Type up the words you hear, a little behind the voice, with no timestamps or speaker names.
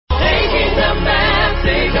the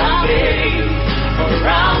message of faith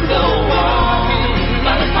around the world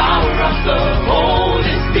by the power of the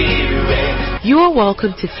Holy Spirit. You are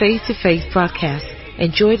welcome to Face to Face broadcast.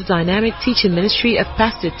 Enjoy the dynamic teaching ministry of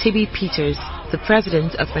Pastor T.B. Peters, the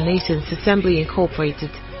president of Renaissance Assembly Incorporated.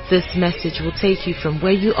 This message will take you from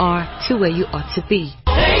where you are to where you ought to be.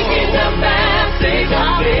 Taking the message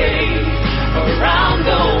of faith around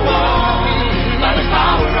the world by the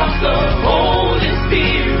power of the Holy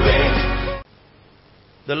Spirit.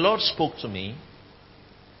 The Lord spoke to me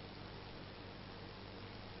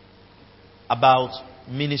about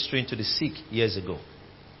ministering to the sick years ago.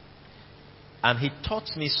 And He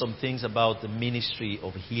taught me some things about the ministry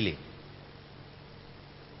of healing.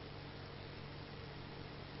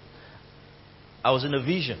 I was in a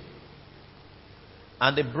vision.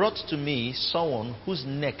 And they brought to me someone whose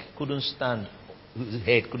neck couldn't stand, whose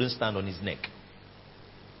head couldn't stand on his neck.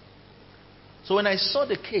 So when I saw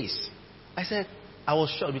the case, I was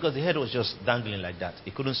shocked because the head was just dangling like that.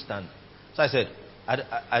 It couldn't stand. So I said,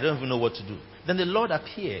 I don't even know what to do. Then the Lord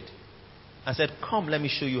appeared and said, come, let me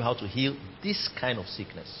show you how to heal this kind of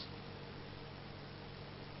sickness.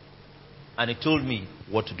 And He told me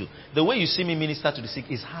what to do. The way you see me minister to the sick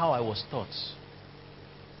is how I was taught.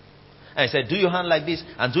 And He said, do your hand like this,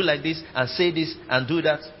 and do like this, and say this, and do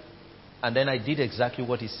that. And then I did exactly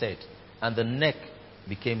what He said. And the neck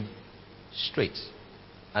became straight.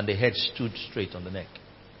 And the head stood straight on the neck.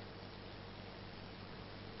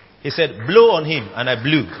 He said, blow on him. And I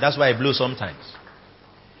blew. That's why I blow sometimes.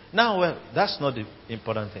 Now, well, that's not the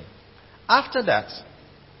important thing. After that,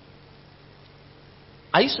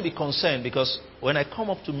 I used to be concerned because when I come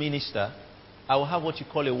up to minister, I will have what you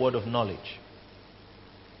call a word of knowledge.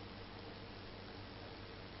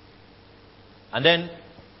 And then,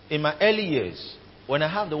 in my early years, when I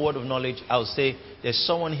have the word of knowledge, I'll say, there's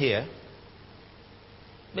someone here.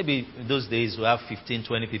 Maybe in those days we have 15,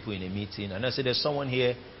 20 people in a meeting. And I say, there's someone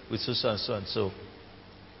here with so and so and so.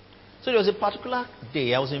 So there was a particular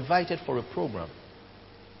day I was invited for a program.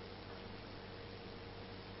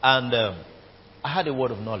 And I had a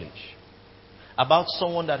word of knowledge about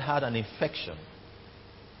someone that had an infection,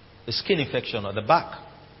 a skin infection on the back.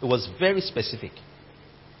 It was very specific.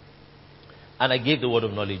 And I gave the word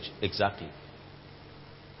of knowledge exactly.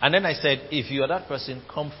 And then I said, if you are that person,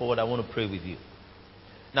 come forward. I want to pray with you.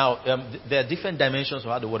 Now, there are different dimensions of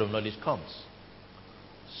how the word of knowledge comes.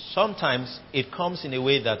 Sometimes it comes in a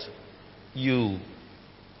way that you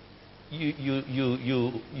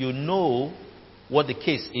know what the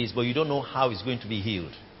case is, but you don't know how it's going to be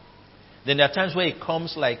healed. Then there are times where it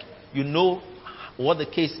comes like you know what the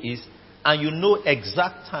case is, and you know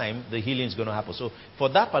exact time the healing is going to happen. So for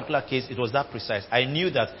that particular case, it was that precise. I knew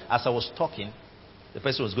that as I was talking, the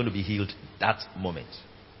person was going to be healed that moment.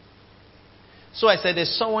 So I said,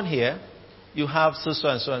 there's someone here. You have so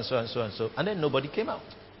and so and so and so and so. And then nobody came out.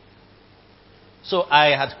 So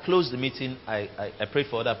I had closed the meeting. I prayed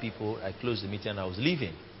for other people. I closed the meeting and I was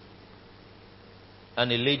leaving.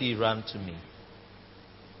 And a lady ran to me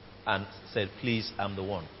and said, please, I'm the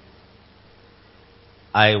one.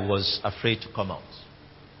 I was afraid to come out.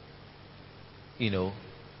 You know,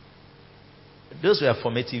 those were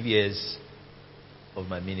formative years of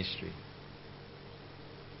my ministry.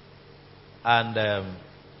 And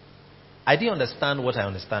I didn't understand what I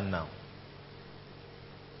understand now.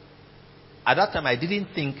 At that time, I didn't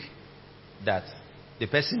think that the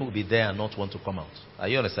person would be there and not want to come out. Are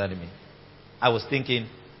you understanding me? I was thinking,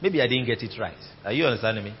 maybe I didn't get it right. Are you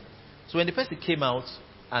understanding me? So when the person came out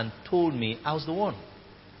and told me, I was the one.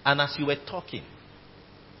 And as you were talking,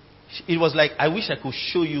 it was like, I wish I could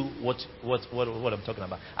show you what I'm talking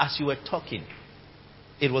about. As you were talking,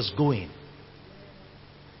 it was going.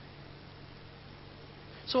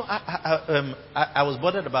 So I was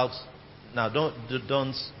bothered about. Now don't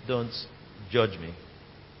judge me.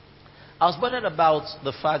 I was bothered about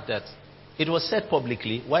the fact that it was said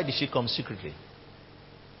publicly. Why did she come secretly?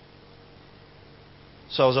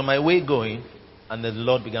 So I was on my way going, and the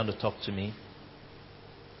Lord began to talk to me.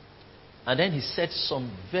 And then He said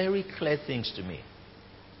some very clear things to me.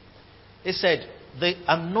 He said, the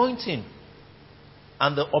anointing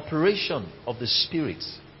and the operation of the Spirit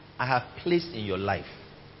I have placed in your life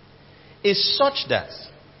is such that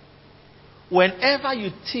whenever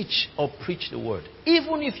you teach or preach the word,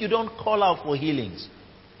 even if you don't call out for healings,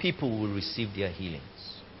 people will receive their healings.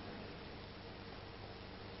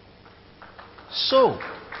 So,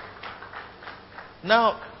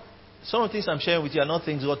 now, some of the things I'm sharing with you are not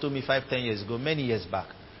things God told me 5-10 years ago, many years back.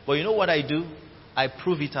 But you know what I do? I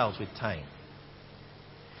prove it out with time.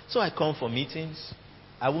 So I come for meetings.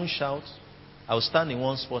 I won't shout. I will stand in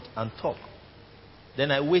one spot and talk.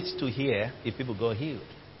 Then I wait to hear if people got healed.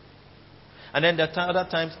 And then the other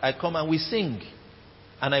times I come and we sing.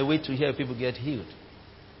 And I wait to hear if people get healed.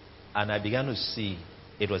 And I began to see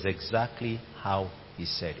it was exactly how he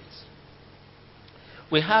said it.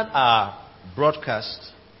 We had our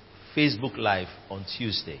broadcast Facebook Live on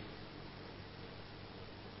Tuesday.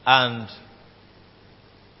 And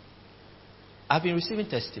I've been receiving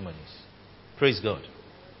testimonies. Praise God.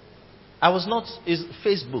 I was not, is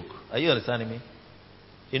Facebook. Are you understanding me?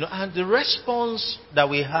 And the response that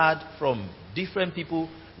we had from different people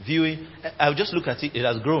viewing, I'll just look at it, it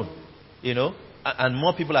has grown. And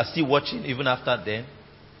more people are still watching even after then.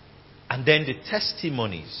 And then the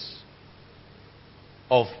testimonies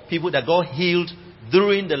of people that got healed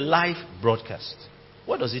during the live broadcast.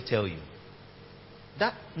 What does it tell you?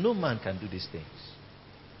 That no man can do these things.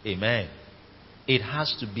 Amen. It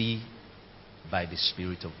has to be by the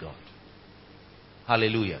Spirit of God.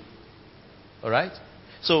 Hallelujah. Alright?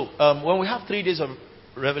 So, when we have 3 days of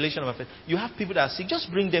revelation of faith, you have people that are sick,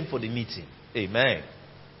 just bring them for the meeting. Amen.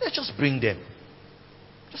 Let's just bring them.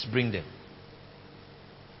 Just bring them.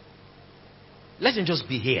 Let them just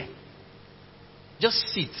be here. Just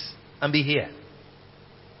sit and be here.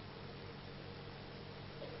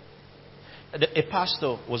 A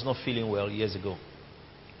pastor was not feeling well years ago.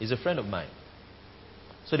 He's a friend of mine.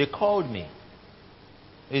 So they called me.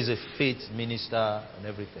 He's a faith minister and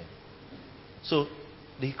everything. So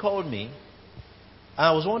they called me. And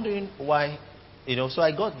I was wondering why, so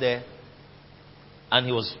I got there and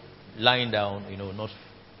he was lying down, not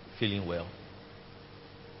feeling well.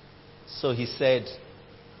 So he said,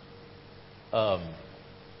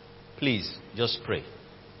 please, just pray.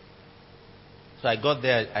 So I got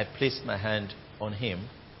there, I placed my hand on him,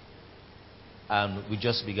 and we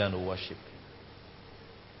just began to worship.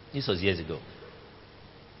 This was years ago.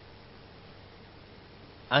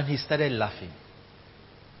 And he started laughing.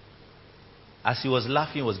 As he was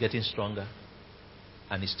laughing, he was getting stronger,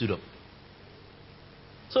 and he stood up.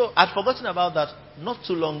 So I'd forgotten about that not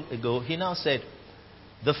too long ago. He now said,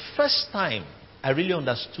 the first time I really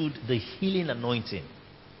understood the healing anointing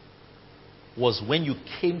was when you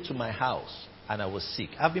came to my house and I was sick.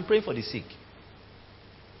 I've been praying for the sick.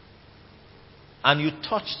 And you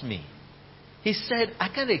touched me. He said, I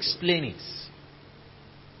can't explain it.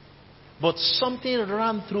 But something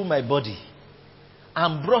ran through my body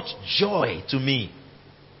and brought joy to me.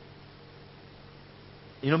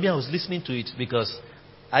 Me, I was listening to it because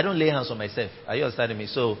I don't lay hands on myself. Are you understanding me?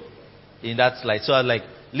 So, in that slide. So I was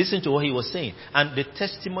listen to what he was saying. And the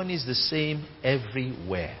testimony is the same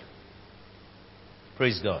everywhere.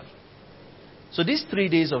 Praise God. So these 3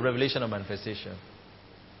 days of revelation and manifestation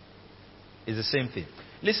is the same thing.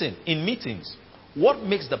 Listen, in meetings, what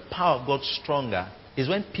makes the power of God stronger is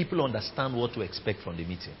when people understand what to expect from the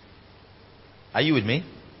meeting. Are you with me?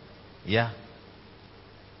 Yeah.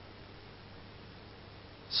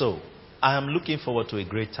 So, I am looking forward to a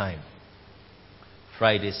great time.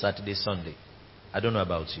 Friday, Saturday, Sunday. I don't know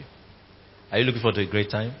about you. Are you looking forward to a great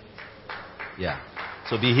time? Yeah.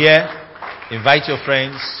 So be here. Invite your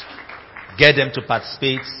friends. Get them to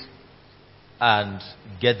participate. And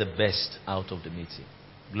get the best out of the meeting.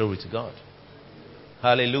 Glory to God.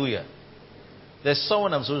 Hallelujah. There's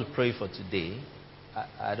someone I'm supposed to pray for today.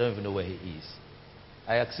 I don't even know where he is.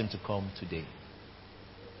 I asked him to come today.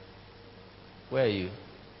 Where are you?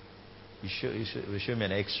 You show me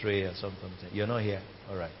an x-ray or something. You're not here?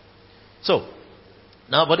 Alright. So,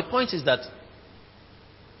 now, but the point is that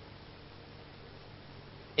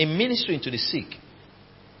in ministering to the sick,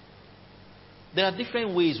 there are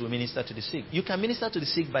different ways we minister to the sick. You can minister to the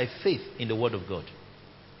sick by faith in the Word of God.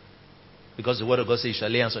 Because the Word of God says you shall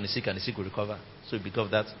lay hands on the sick and the sick will recover. So because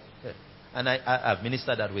of that. Yeah. And I've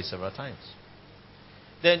ministered that way several times.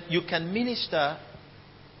 Then you can minister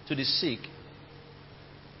to the sick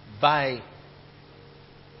by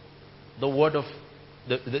the word of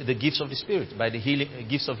the gifts of the Spirit, by the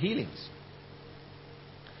gifts of healings.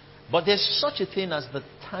 But there's such a thing as the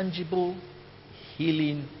tangible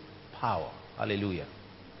healing power. Hallelujah.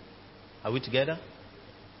 Are we together?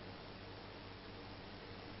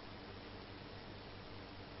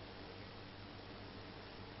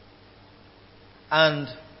 And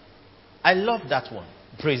I love that one.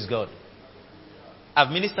 Praise God.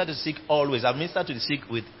 I've ministered to the sick always. I've ministered to the sick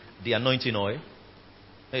with the anointing oil.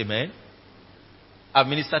 Amen. I've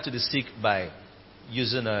ministered to the sick by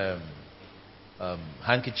using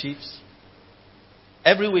handkerchiefs.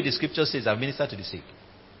 Every way the scripture says I've ministered to the sick.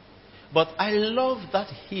 But I love that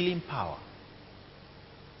healing power.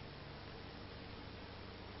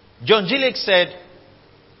 John G. Lake said,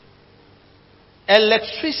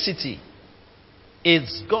 electricity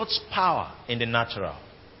It's God's power in the natural.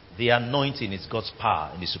 The anointing is God's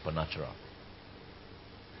power in the supernatural.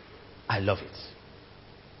 I love it.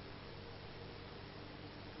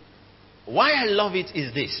 Why I love it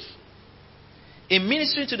is this. In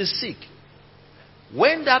ministering to the sick,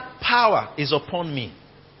 when that power is upon me,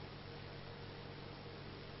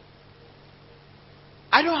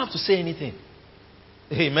 I don't have to say anything.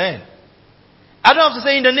 Amen. I don't have to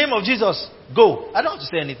say, in the name of Jesus, go. I don't have to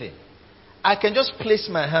say anything. I can just place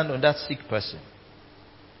my hand on that sick person,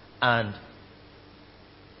 and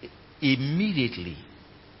immediately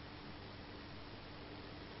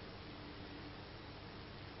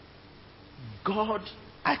God,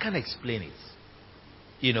 I can't explain it.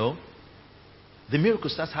 You know, the miracle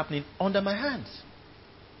starts happening under my hands.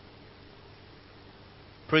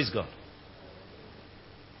 Praise God.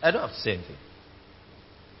 I don't have to say anything.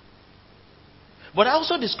 But I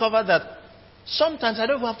also discovered that sometimes I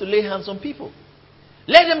don't even have to lay hands on people.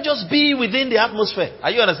 Let them just be within the atmosphere.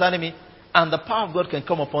 Are you understanding me? And the power of God can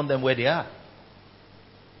come upon them where they are.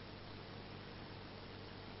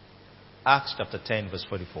 Acts chapter 10 verse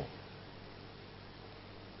 44.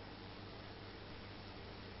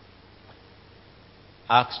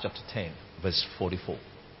 Acts chapter 10 verse 44.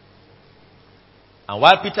 And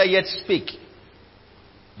while Peter yet spake,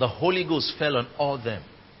 the Holy Ghost fell on all them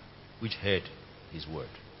which heard his word.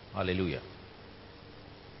 Hallelujah.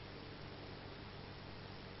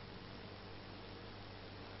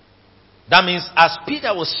 That means as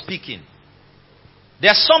Peter was speaking,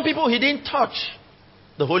 there are some people he didn't touch.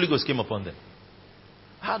 The Holy Ghost came upon them.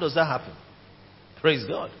 How does that happen? Praise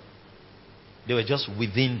God. They were just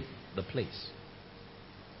within the place.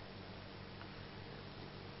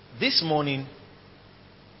 This morning,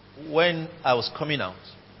 when I was coming out,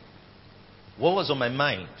 what was on my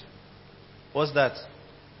mind was that,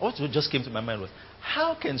 what just came to my mind was,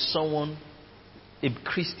 how can someone, a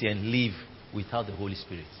Christian, live without the Holy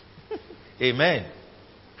Spirit? Amen.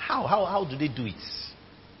 How do they do it?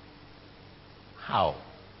 How?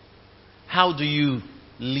 How do you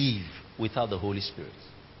live without the Holy Spirit?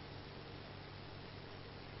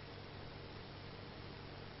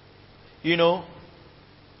 You know,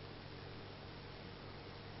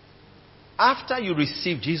 after you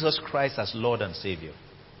receive Jesus Christ as Lord and Savior,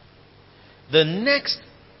 the next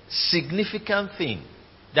significant thing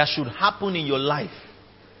that should happen in your life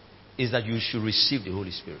is that you should receive the Holy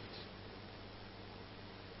Spirit.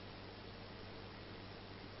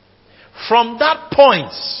 From that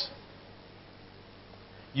point,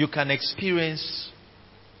 you can experience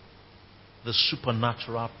the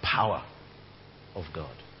supernatural power of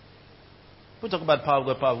God. We talk about power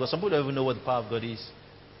of God. Some people don't even know what the power of God is.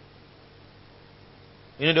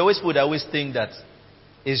 You know, they always think that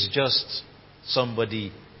it's just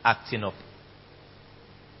somebody acting up.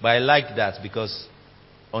 But I like that, because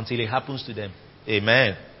until it happens to them.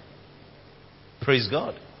 Amen. Praise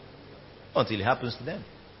God. Until it happens to them.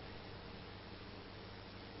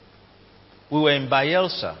 We were in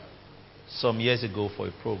Bielsa some years ago for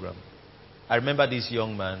a program. I remember this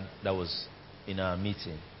young man that was in our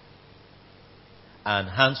meeting, and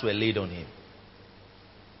hands were laid on him.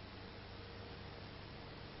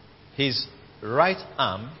 His right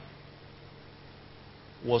arm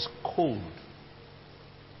was cold,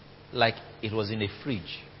 like it was in a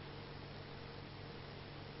fridge.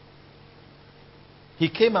 He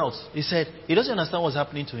came out. He said he doesn't understand what's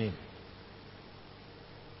happening to him.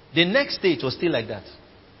 The next day it was still like that.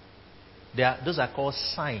 Those are called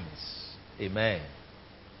signs. Amen.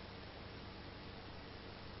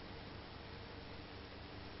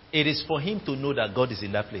 It is for him to know that God is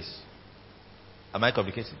in that place. Am I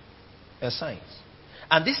complicating? They are signs.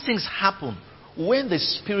 And these things happen when the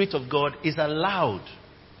Spirit of God is allowed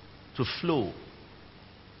to flow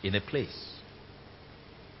in a place.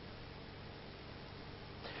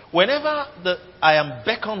 Whenever I am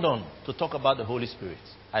beckoned on to talk about the Holy Spirit,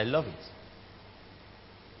 I love it.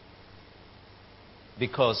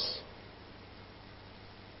 Because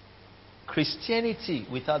Christianity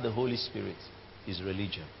without the Holy Spirit is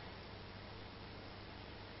religion.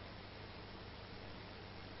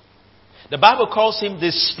 The Bible calls him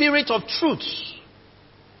the Spirit of Truth.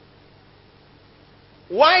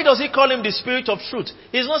 Why does he call him the Spirit of Truth?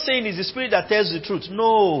 He's not saying he's the Spirit that tells the truth.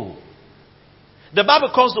 No. The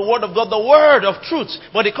Bible calls the Word of God the Word of Truth.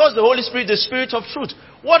 But he calls the Holy Spirit the Spirit of Truth.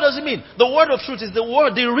 What does it mean? The Word of Truth is the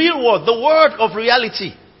Word, the real Word, the Word of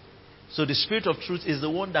reality. So the Spirit of Truth is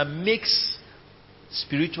the one that makes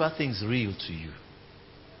spiritual things real to you.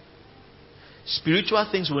 Spiritual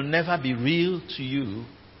things will never be real to you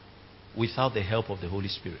without the help of the Holy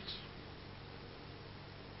Spirit.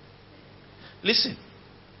 Listen.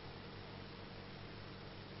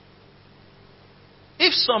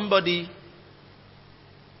 if somebody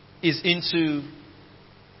is into,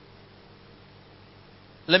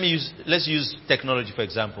 let's use technology for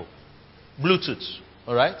example. Bluetooth,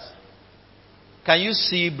 all right? Can you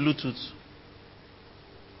see Bluetooth?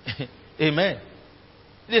 Amen.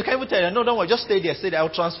 They can even tell you, no, don't worry, just stay there.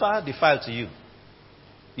 I'll transfer the file to you.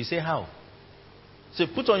 You say, how? Say,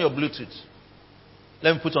 put on your Bluetooth.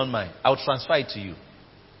 Let me put on mine. I'll transfer it to you.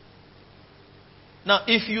 Now,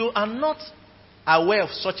 if you are not aware of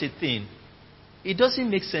such a thing, it doesn't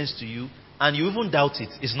make sense to you, and you even doubt it.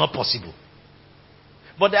 It's not possible.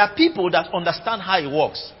 But there are people that understand how it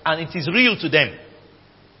works, and it is real to them.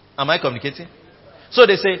 Am I communicating? So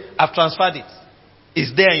they say, I've transferred it.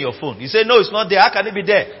 It's there in your phone. You say, no, it's not there. How can it be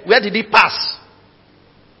there? Where did it pass?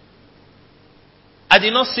 I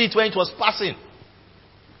did not see it when it was passing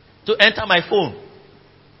to enter my phone.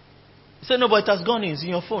 You say, no, but it has gone in. It's in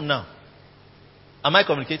your phone now. Am I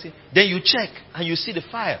communicating? Then you check and you see the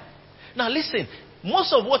file. Now listen,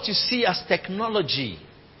 most of what you see as technology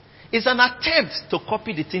is an attempt to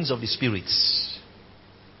copy the things of the spirits.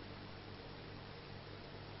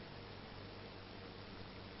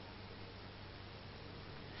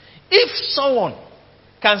 If someone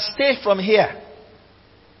can stay from here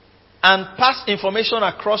and pass information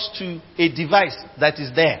across to a device that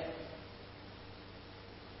is there,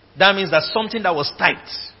 that means that something that was typed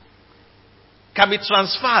can be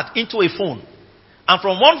transferred into a phone, and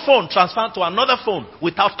from one phone transferred to another phone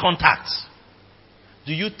without contact.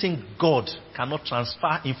 Do you think God cannot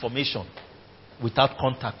transfer information without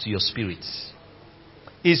contact to your spirit?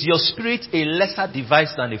 Is your spirit a lesser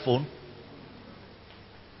device than a phone?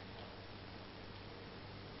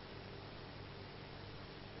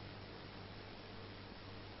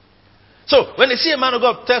 So, when they see a man of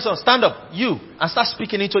God tell them, stand up, you, and start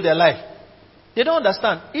speaking into their life, they don't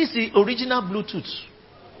understand. It's the original Bluetooth.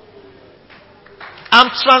 I'm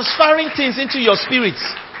transferring things into your spirit,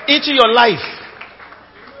 into your life.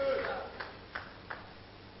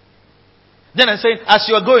 Then I say, as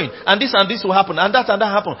you are going, and this will happen, and that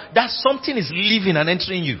happen. That something is leaving and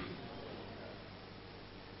entering you.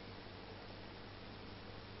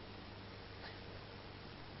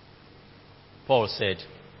 Paul said,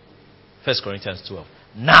 1 Corinthians 12,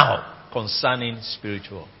 now concerning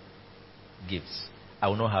spiritual gifts, I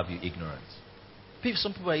will not have you ignorant.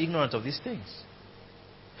 Some people are ignorant of these things.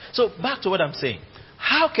 So back to what I'm saying.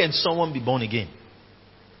 How can someone be born again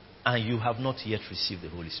and you have not yet received the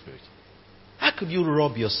Holy Spirit? How could you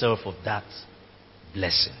rob yourself of that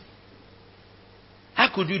blessing?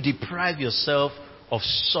 How could you deprive yourself of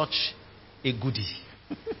such a goodie?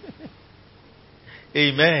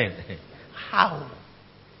 Amen. How?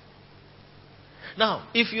 Now,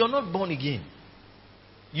 if you're not born again,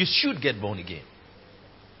 you should get born again.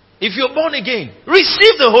 If you're born again,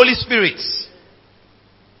 receive the Holy Spirit.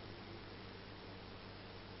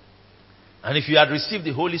 And if you had received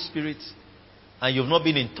the Holy Spirit and you've not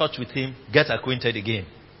been in touch with Him, get acquainted again.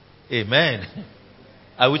 Amen.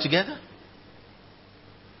 Are we together?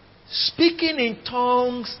 Speaking in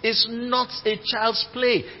tongues is not a child's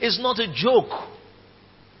play. It's not a joke.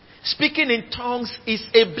 Speaking in tongues is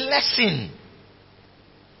a blessing.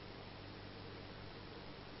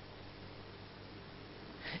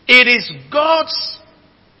 It is God's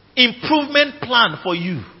improvement plan for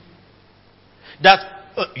you. That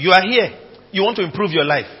you are here. You want to improve your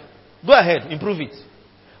life. Go ahead, improve it.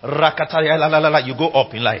 You go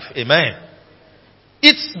up in life. Amen.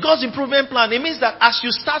 It's God's improvement plan. It means that as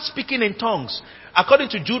you start speaking in tongues, according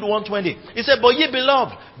to Jude 1:20, it said, but ye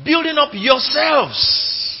beloved, building up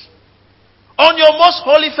yourselves on your most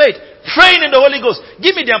holy faith, praying in the Holy Ghost.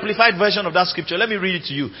 Give me the amplified version of that scripture. Let me read it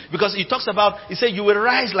to you. Because it talks about, it said, you will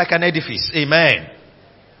rise like an edifice. Amen.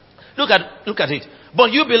 Look at it.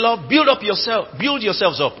 But you beloved, build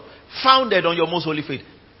yourselves up, founded on your most holy faith.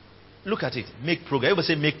 Look at it. Make progress. Everybody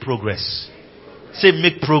say make progress. Say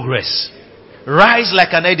make progress. Rise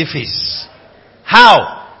like an edifice.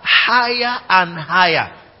 How? Higher and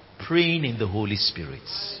higher. Praying in the Holy Spirit.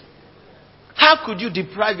 How could you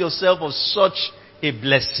deprive yourself of such a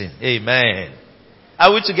blessing? Amen.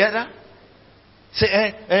 Are we together?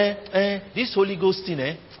 Say, this Holy Ghost thing,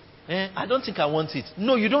 I don't think I want it.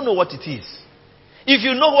 No, you don't know what it is. If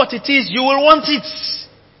you know what it is, you will want it.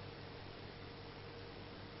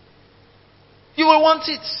 You will want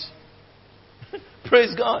it.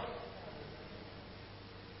 Praise God.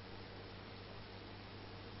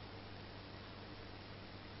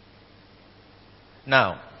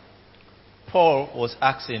 Now, Paul was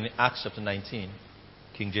asked in Acts chapter 19,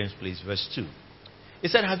 King James please, verse 2. He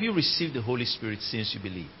said, have you received the Holy Spirit since you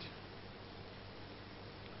believed?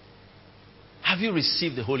 Have you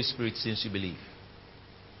received the Holy Spirit since you believe?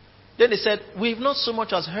 Then they said, we've not so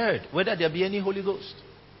much as heard whether there be any Holy Ghost.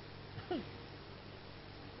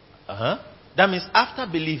 That means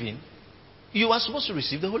after believing, you are supposed to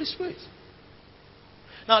receive the Holy Spirit.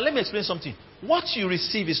 Now, let me explain something. What you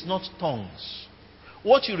receive is not tongues.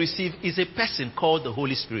 What you receive is a person called the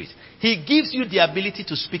Holy Spirit. He gives you the ability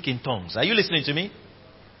to speak in tongues. Are you listening to me?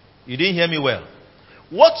 You didn't hear me well.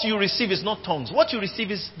 What you receive is not tongues. What you receive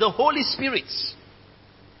is the Holy Spirit.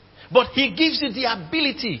 But He gives you the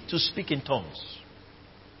ability to speak in tongues.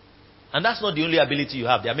 And that's not the only ability you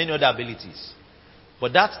have. There are many other abilities.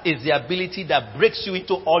 But that is the ability that breaks you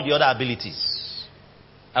into all the other abilities.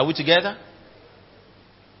 Are we together?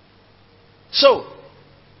 So,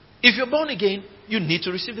 if you're born again, you need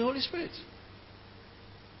to receive the Holy Spirit.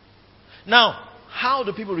 Now, how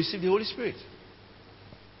do people receive the Holy Spirit?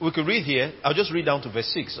 We could read here. I'll just read down to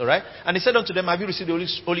verse 6, all right? And He said unto them, have you received the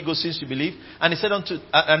Holy Ghost since you believe? And He said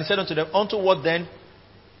unto them, unto what then?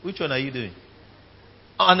 Which one are you doing?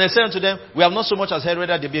 And He said unto them, we have not so much as heard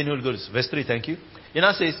whether there be any Holy Ghost. Verse 3, thank you. It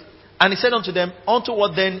now says, and He said unto them, unto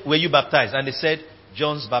what then were you baptized? And they said,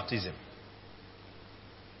 John's baptism.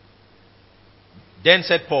 Then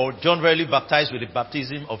said Paul, John verily baptized with the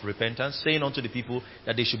baptism of repentance, saying unto the people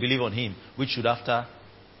that they should believe on Him, which should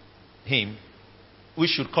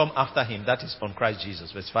come after Him, that is on Christ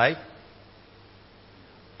Jesus. Verse 5.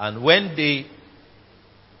 And when they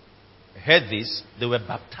heard this, they were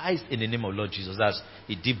baptized in the name of Lord Jesus, as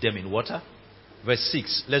He dipped them in water. Verse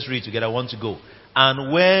 6. Let's read together. I want to go.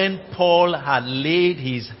 And when Paul had laid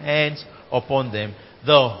his hands upon them,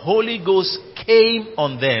 the Holy Ghost came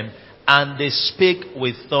on them, and they spake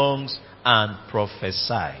with tongues and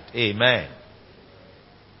prophesied. Amen.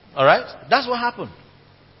 Alright? That's what happened.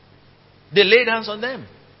 They laid hands on them.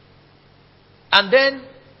 And then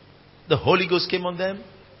the Holy Ghost came on them.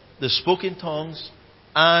 They spoke in tongues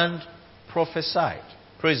and prophesied.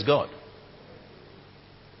 Praise God.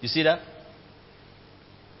 You see that?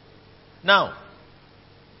 Now,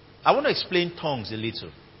 I want to explain tongues a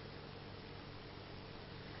little.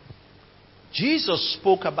 Jesus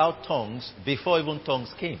spoke about tongues before even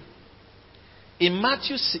tongues came. In Mark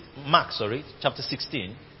chapter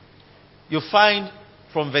 16, you find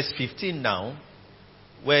from verse 15 now,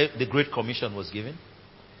 where the Great Commission was given.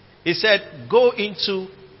 He said, go into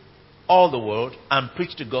all the world and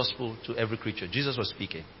preach the gospel to every creature. Jesus was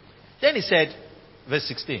speaking. Then He said, verse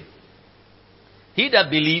 16, he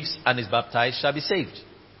that believes and is baptized shall be saved.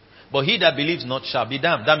 But he that believes not shall be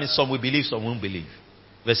damned. That means some will believe, some won't believe.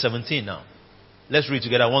 Verse 17 now. Let's read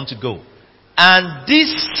together. I want to go. And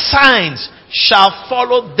these signs shall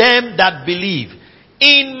follow them that believe.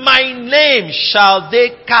 In my name shall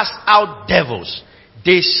they cast out devils.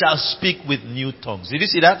 They shall speak with new tongues. Did you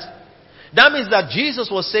see that? That means that Jesus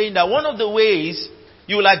was saying that one of the ways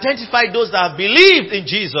you will identify those that have believed in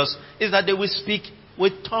Jesus is that they will speak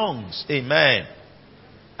with tongues. Amen.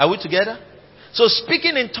 Are we together? So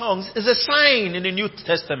speaking in tongues is a sign in the New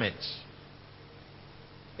Testament.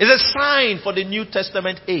 It's a sign for the New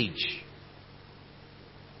Testament age.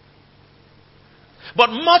 But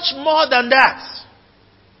much more than that,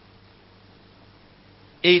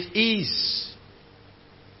 it is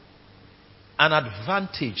an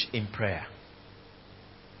advantage in prayer.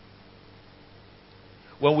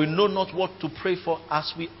 When we know not what to pray for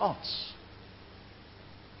as we ought.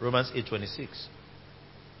 Romans 8:26.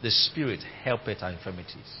 The Spirit helpeth our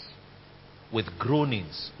infirmities, with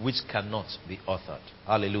groanings which cannot be uttered.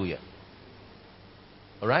 Hallelujah.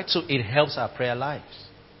 Alright, so it helps our prayer lives.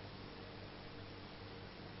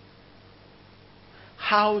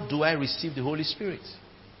 How do I receive the Holy Spirit?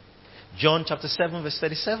 John chapter 7 verse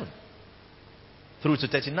 37 through to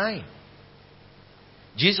 39.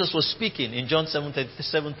 Jesus was speaking in John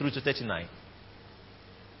 7:37 through to 39.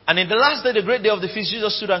 And in the last day, the great day of the feast,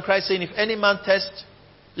 Jesus stood and cried, saying, if any man thirst,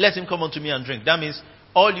 let him come unto me and drink. That means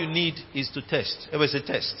all you need is to test. Everybody say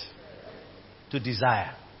test. To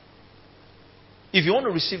desire. If you want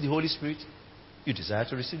to receive the Holy Spirit, you desire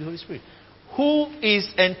to receive the Holy Spirit. Who is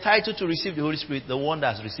entitled to receive the Holy Spirit? The one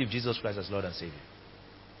that has received Jesus Christ as Lord and Savior.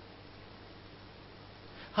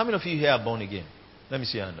 How many of you here are born again? Let me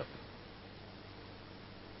see your hand up.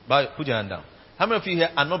 Put your hand down. How many of you here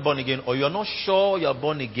are not born again, or you are not sure you are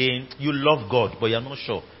born again? You love God, but you are not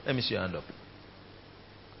sure. Let me see your hand up.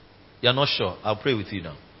 You are not sure. I'll pray with you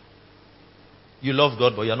now. You love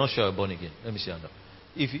God, but you are not sure you are born again. Let me see your hand up.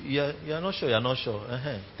 If you are not sure, you are not sure.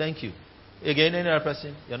 Thank you. Again, any other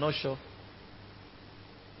person? You are not sure.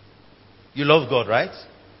 You love God, right?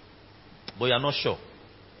 But you are not sure.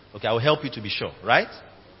 Okay, I will help you to be sure, right?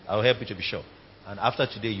 I will help you to be sure. And after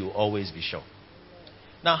today, you will always be sure.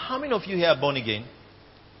 Now, how many of you here are born again,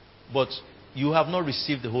 but you have not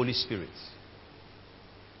received the Holy Spirit.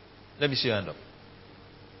 Let me see your hand up.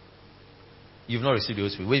 You've not received the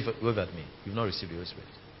Holy Spirit. Wave at me. You've not received the Holy Spirit.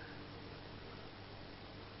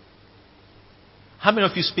 How many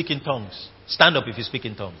of you speak in tongues? Stand up if you speak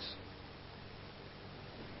in tongues.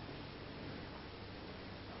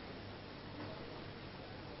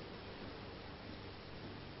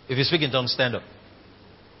 If you speak in tongues, stand up.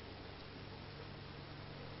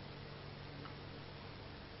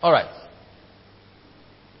 All right.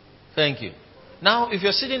 Thank you. Now, if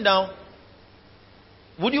you're sitting down,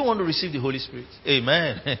 would you want to receive the Holy Spirit?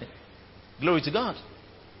 Amen. Glory to God.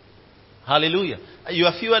 Hallelujah. You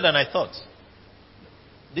are fewer than I thought.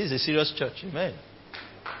 This is a serious church. Amen.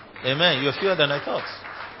 Amen. You are fewer than I thought.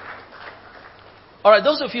 All right,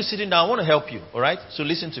 those of you sitting down, I want to help you. All right? So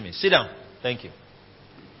listen to me. Sit down. Thank you.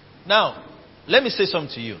 Now, let me say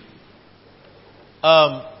something to you.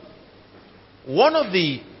 One of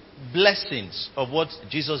the blessings of what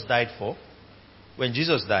Jesus died for, when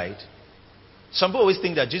Jesus died, some people always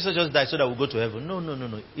think that Jesus just died so that we'll go to heaven.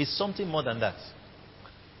 No. It's something more than that.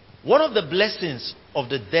 One of the blessings of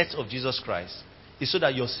the death of Jesus Christ is so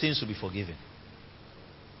that your sins will be forgiven.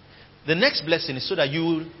 The next blessing is so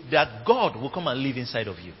that God will come and live inside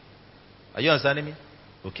of you. Are you understanding me?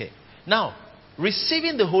 Okay. Now,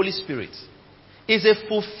 receiving the Holy Spirit is a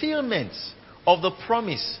fulfillment of the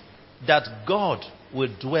promise that God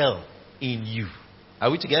will dwell in you. Are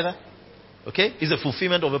we together? Okay? It's a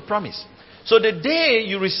fulfillment of a promise. So the day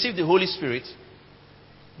you receive the Holy Spirit,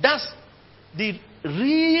 that's the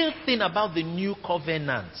real thing about the new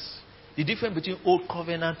covenant. The difference between old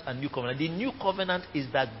covenant and new covenant. The new covenant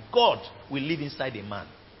is that God will live inside a man.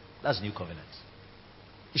 That's new covenant.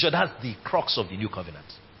 That's the crux of the new covenant.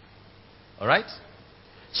 Alright?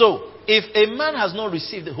 So, if a man has not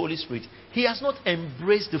received the Holy Spirit, he has not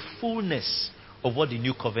embraced the fullness of what the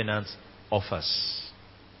new covenant offers.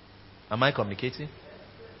 Am I communicating?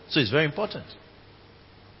 So it's very important.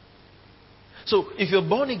 So, if you're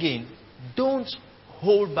born again, don't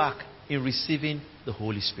hold back in receiving the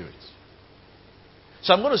Holy Spirit.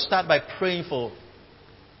 So I'm going to start by praying for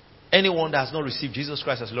anyone that has not received Jesus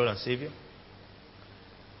Christ as Lord and Savior,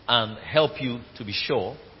 and help you to be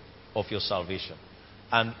sure of your salvation.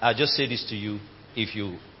 And I just say this to you if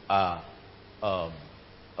you are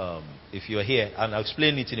if you're here, and I'll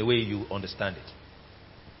explain it in a way you understand it.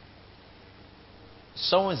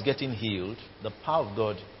 Someone's getting healed. The power of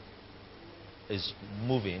God is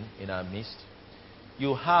moving in our midst.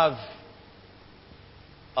 You have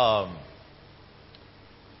a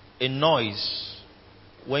noise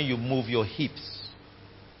when you move your hips,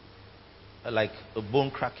 like a bone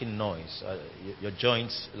cracking noise. Your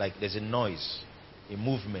joints, like there's a noise, a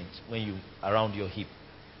movement when you around your hip.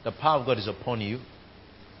 The power of God is upon you,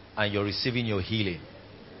 and you're receiving your healing.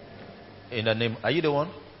 In the name, are you the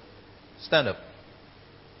one? Stand up.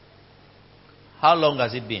 How long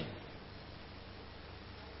has it been?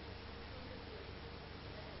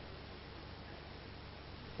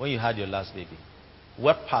 When you had your last baby.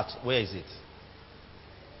 What part? Where is it?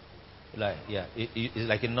 Like, yeah, it's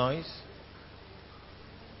like a noise.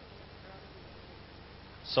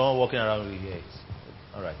 Someone walking around will hear it.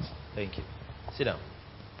 All right, thank you. Sit down.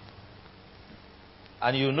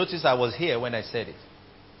 And you notice I was here when I said it.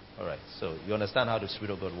 All right, so you understand how the Spirit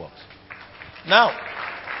of God works. Now,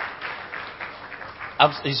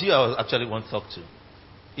 you see, I actually want to talk to.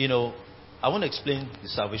 I want to explain the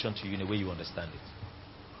salvation to you in a way you understand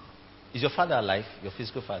it. Is your father alive? Your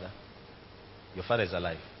physical father? Your father is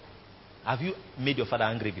alive. Have you made your father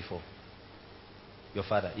angry before? Your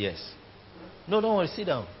father? Yes. No, don't worry. Sit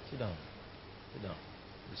down. Sit down. Sit down.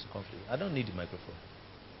 It's comfortable. I don't need the microphone.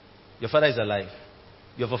 Your father is alive.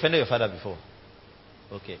 You have offended your father before.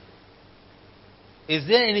 Okay. Is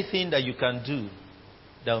there anything that you can do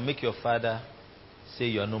that will make your father say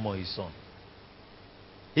you are no more his son?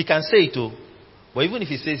 He can say it too. But even if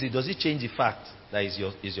he says it, does it change the fact that he's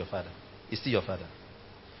your father? He's still your father.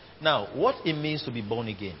 Now, what it means to be born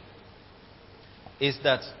again is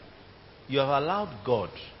that you have allowed God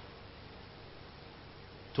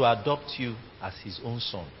to adopt you as his own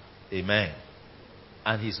son. Amen.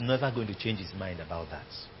 And he's never going to change his mind about that.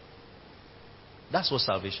 That's what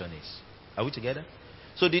salvation is. Are we together?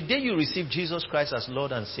 So the day you receive Jesus Christ as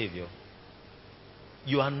Lord and Savior,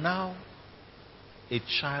 you are now a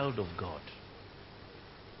child of God.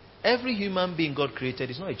 Every human being God created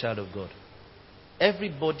is not a child of God.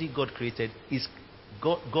 Everybody God created is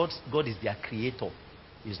God is their creator.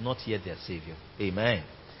 Is not yet their Savior. Amen.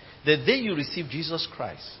 The day you receive Jesus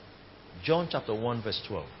Christ, John chapter 1 verse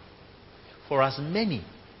 12. For as many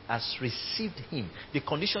as received him, the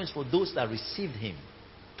condition is for those that received him,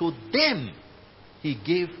 to them he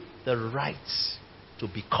gave the rights to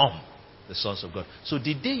become the sons of God. So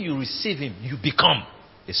the day you receive him, you become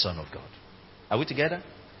a son of God. Are we together?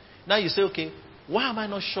 Now you say, okay, why am I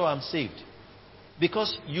not sure I'm saved?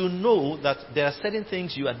 Because you know that there are certain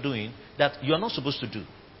things you are doing that you are not supposed to do.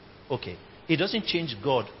 Okay. It doesn't change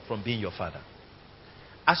God from being your father.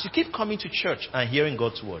 As you keep coming to church and hearing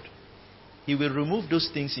God's word, he will remove those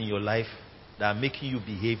things in your life that are making you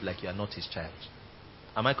behave like you are not his child.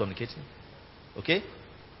 Am I communicating? Okay?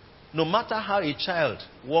 No matter how a child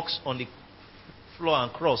walks on the floor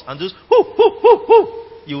and crawls and does hoo, hoo, hoo, hoo,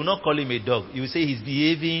 you will not call him a dog. You will say he's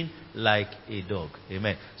behaving like a dog.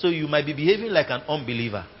 Amen. So you might be behaving like an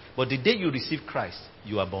unbeliever, but the day you receive Christ,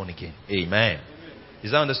 you are born again. Amen.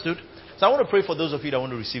 Is that understood? So I want to pray for those of you that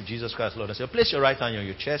want to receive Jesus Christ, Lord and Savior. Place your right hand on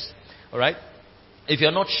your chest. All right? If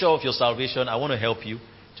you're not sure of your salvation, I want to help you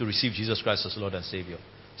to receive Jesus Christ as Lord and Savior.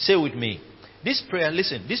 Say with me. This prayer,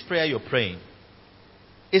 listen, this prayer you're praying,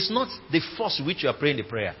 it's not the force with which you are praying the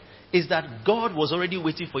prayer. It's that God was already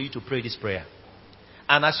waiting for you to pray this prayer.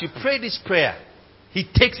 And as you pray this prayer, he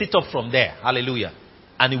takes it up from there. Hallelujah.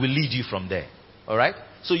 And he will lead you from there. All right?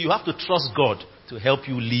 So you have to trust God to help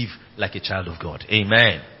you live like a child of God.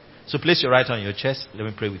 Amen. So place your right hand on your chest. Let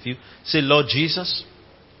me pray with you. Say, Lord Jesus,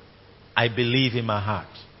 I believe in my heart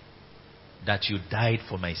that you died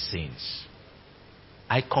for my sins.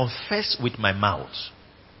 I confess with my mouth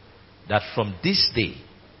that from this day,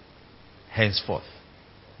 henceforth,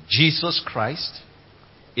 Jesus Christ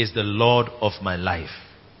is the Lord of my life.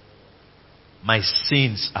 My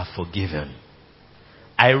sins are forgiven.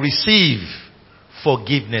 I receive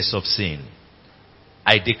forgiveness of sin.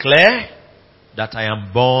 I declare that I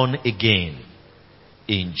am born again.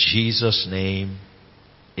 In Jesus' name,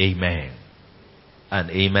 amen. And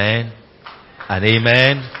amen. And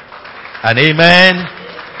amen. And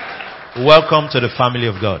amen. Welcome to the family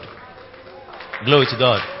of God. Glory to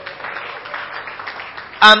God.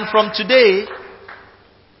 And from today,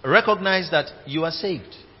 recognize that you are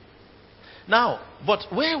saved. Now, but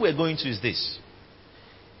where we're going to is this.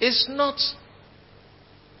 It's not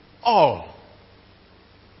all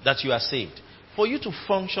that you are saved. For you to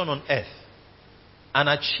function on earth and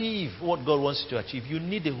achieve what God wants you to achieve, you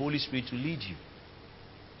need the Holy Spirit to lead you,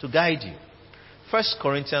 to guide you. 1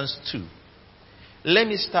 Corinthians 2. Let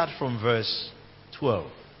me start from verse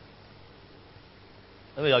 12.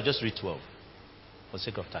 I'll just read 12 for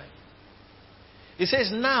sake of time. It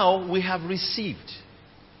says, now we have received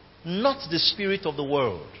not the spirit of the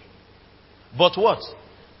world, but what?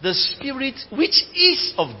 The Spirit which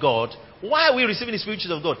is of God. Why are we receiving the Spirit which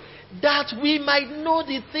is of God? That we might know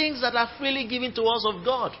the things that are freely given to us of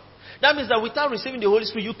God. That means that without receiving the Holy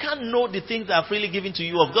Spirit, you can't know the things that are freely given to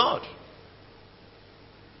you of God.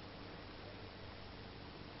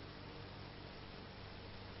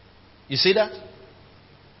 You see that?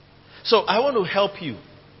 So I want to help you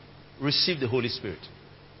receive the Holy Spirit.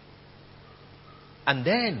 And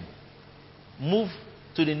then move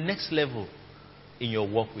to the next level in your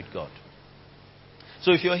walk with God.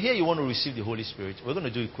 So if you're here, you want to receive the Holy Spirit, we're going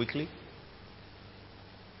to do it quickly.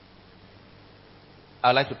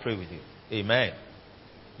 I'd like to pray with you. Amen.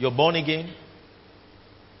 You're born again,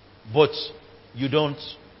 but you've not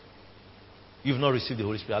received the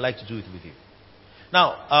Holy Spirit. I'd like to do it with you.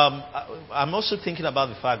 Now, I'm also thinking about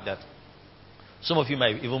the fact that some of you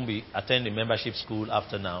might even be attending membership school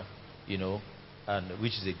after now, and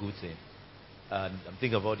which is a good thing. And I'm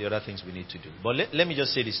thinking about the other things we need to do. But let me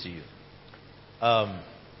just say this to you.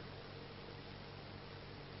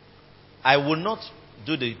 I will not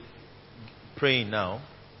do the praying now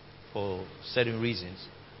for certain reasons,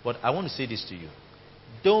 but I want to say this to you.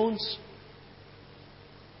 Don't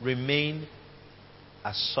remain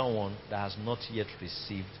as someone that has not yet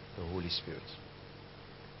received the Holy Spirit.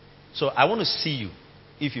 So I want to see you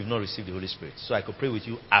if you've not received the Holy Spirit, so I could pray with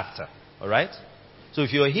you after. Alright? So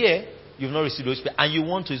if you're here, you've not received the Holy Spirit, and you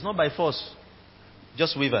want to, it's not by force.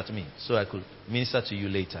 Just wave at me so I could minister to you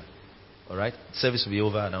later. Alright? Service will be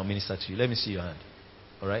over and I'll minister to you. Let me see your hand.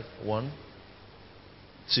 Alright? 1,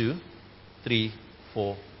 2, 3,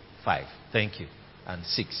 4, 5. Thank you. And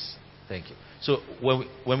 6. Thank you. So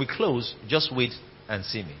when we close, just wait and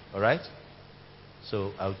see me. Alright?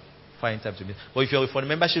 So I'll find time to minister. But if you're for the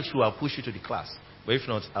membership school, I'll push you to the class. But if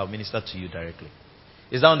not, I'll minister to you directly.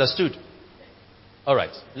 Is that understood?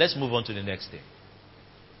 Alright. Let's move on to the next thing.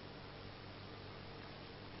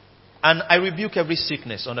 And I rebuke every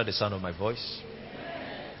sickness under the sound of my voice.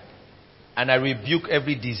 Amen. And I rebuke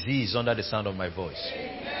every disease under the sound of my voice.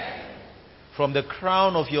 Amen. From the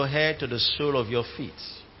crown of your head to the sole of your feet,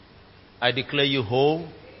 I declare you whole,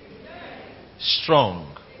 Amen.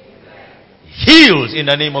 Strong, Amen. healed in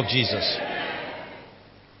the name of Jesus.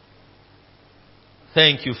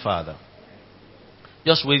 Thank you, Father.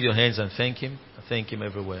 Just wave your hands and thank Him. Thank Him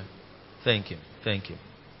everywhere. Thank Him. Thank Him.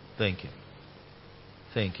 Thank Him.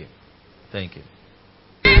 Thank Him. Thank Him.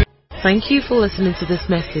 Thank you for listening to this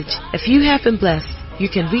message. If you have been blessed, you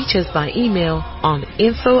can reach us by email on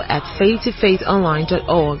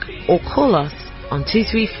info@faith2faithonline.org or call us on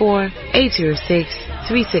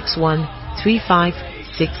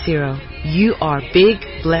 234-806-361-3560. You are big,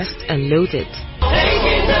 blessed, and loaded.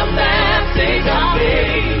 Taking the message of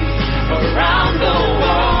faith around the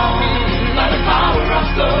world by the power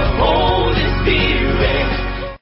of the Holy